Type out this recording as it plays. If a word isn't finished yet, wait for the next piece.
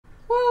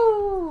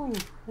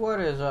What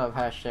is up,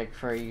 hashtag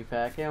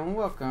FURRYPACK, and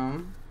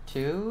welcome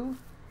to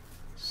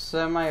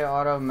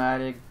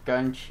Semi-Automatic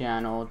Gun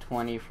Channel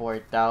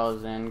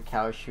 24,000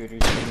 Cow Shooter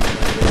Simulator.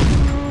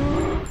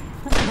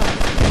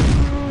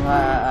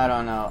 I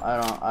don't know. I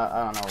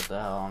don't know what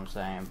the hell I'm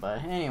saying,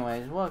 but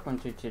anyways, welcome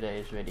to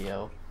today's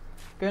video.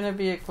 Gonna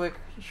be a quick,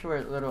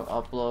 short little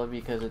upload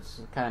because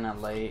it's kind of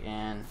late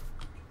and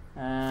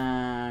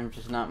I'm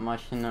just not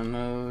much in the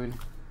mood.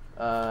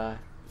 I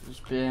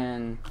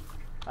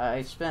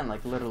spent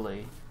like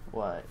literally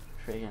what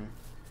freaking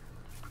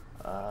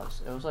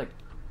it was like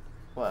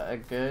what, a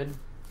good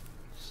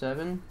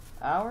 7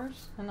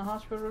 hours in the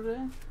hospital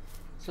today.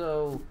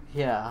 So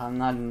yeah, I'm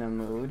not in the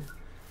mood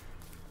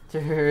to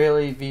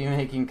really be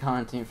making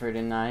content for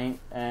tonight,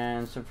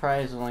 and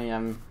surprisingly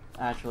I'm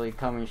actually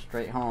coming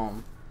straight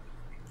home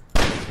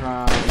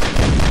from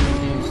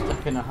being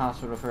stuck in the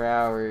hospital for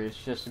hours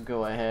just to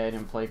go ahead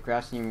and play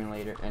Grass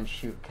Simulator and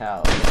shoot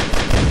cows.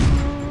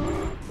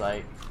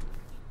 Like,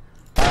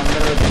 I'm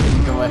literally just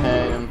gonna go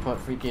ahead and put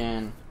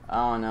freaking, I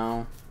don't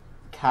know,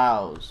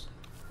 cows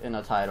in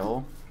the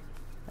title,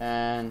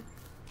 and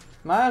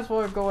might as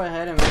well go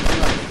ahead and mention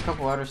like a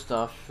couple other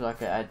stuff so I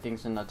could add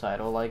things in the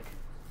title. Like,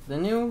 the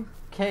new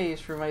case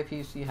for my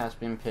PC has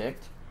been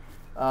picked.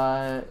 If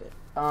I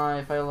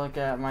look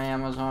at my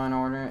Amazon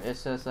order, it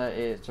says that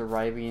it's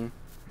arriving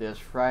this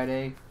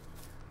Friday,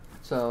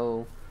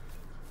 so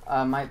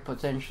I might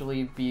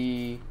potentially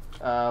be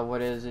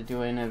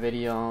doing a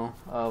video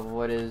of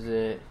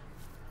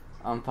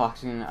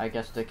unboxing, I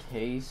guess, the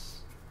case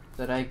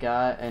that I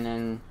got, and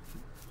then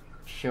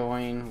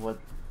showing what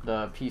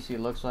the PC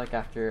looks like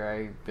after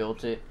I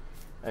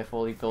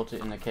fully built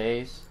it in the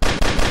case.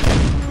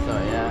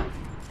 So yeah,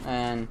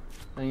 and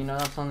you know,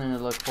 that's something to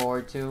look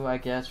forward to, I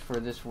guess,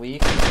 for this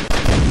week.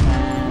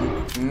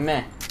 And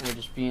meh will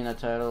just be in the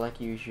title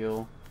like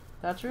usual.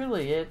 That's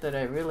really it that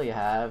I really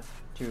have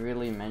to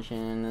really mention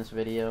in this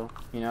video.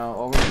 You know,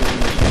 all we're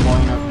doing is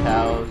blowing up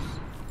cows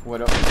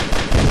with a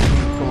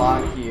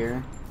Glock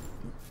here,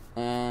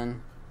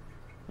 and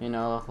you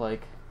know,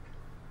 like,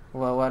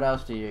 well, what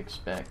else do you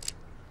expect?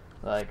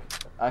 Like,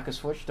 I could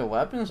switch the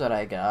weapons that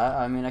I got.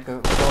 I mean, I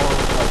could go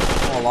like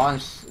full on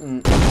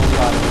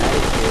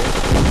automatic here.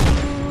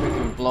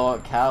 Freaking blow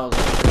up cows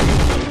like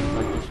crazy,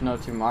 like there's no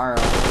tomorrow.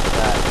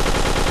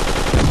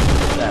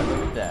 Look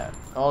at that.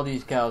 All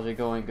these cows are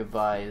going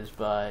goodbyes,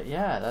 but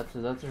yeah,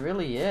 that's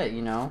really it,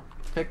 you know.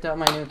 Picked up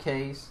my new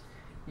case.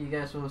 You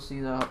guys will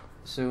see that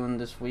soon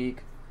this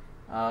week.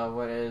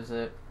 What is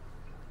it?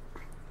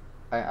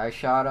 I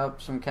shot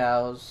up some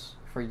cows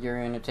for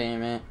your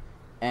entertainment,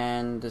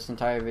 and this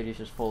entire video is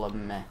just full of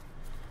meh.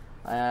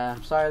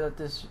 I'm sorry that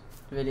this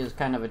video is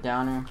kind of a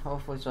downer.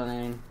 Hopefully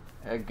something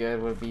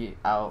good will be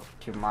out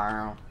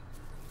tomorrow.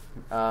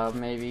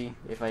 Maybe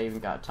if I even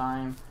got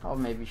time, I'll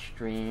maybe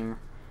stream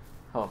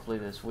hopefully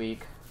this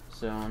week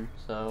soon.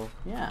 So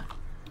yeah,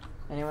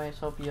 anyways,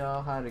 hope you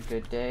all had a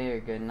good day or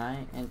good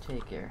night, and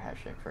take care.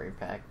 Hashtag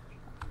FURRYPACK.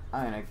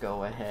 I'm gonna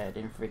go ahead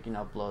and freaking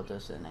upload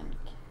this and then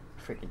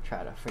freaking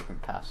try to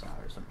freaking pass out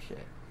or some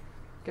shit.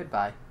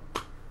 Goodbye.